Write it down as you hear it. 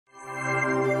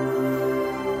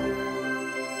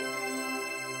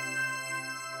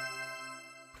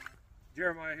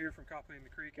Jeremiah here from Copley in the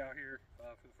Creek, out here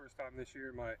for the first time this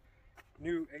year. My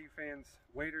new A-Fans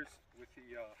waders with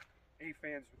the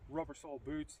A-Fans rubber sole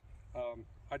boots.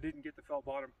 I didn't get the felt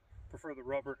bottom, prefer the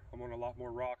rubber. I'm on a lot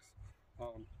more rocks.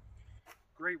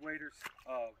 Great waders,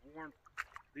 worn.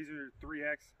 These are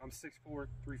 3X. I'm 6'4",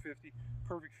 350.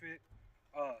 Perfect fit.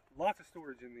 Lots of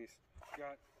storage in these.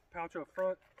 Got pouch up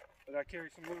front that I carry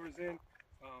some lures in.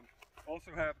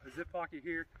 Also have a zip pocket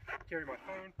here to carry my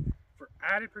phone. For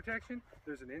added protection,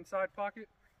 there's an inside pocket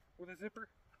with a zipper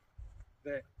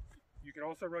that you can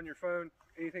also run your phone,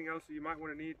 anything else that you might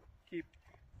want to need. Keep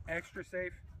extra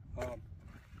safe.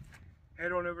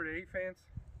 Head on over to A-Fans,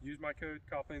 use my code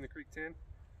CoplayInTheCreek10,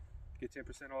 get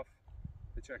 10% off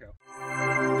the checkout.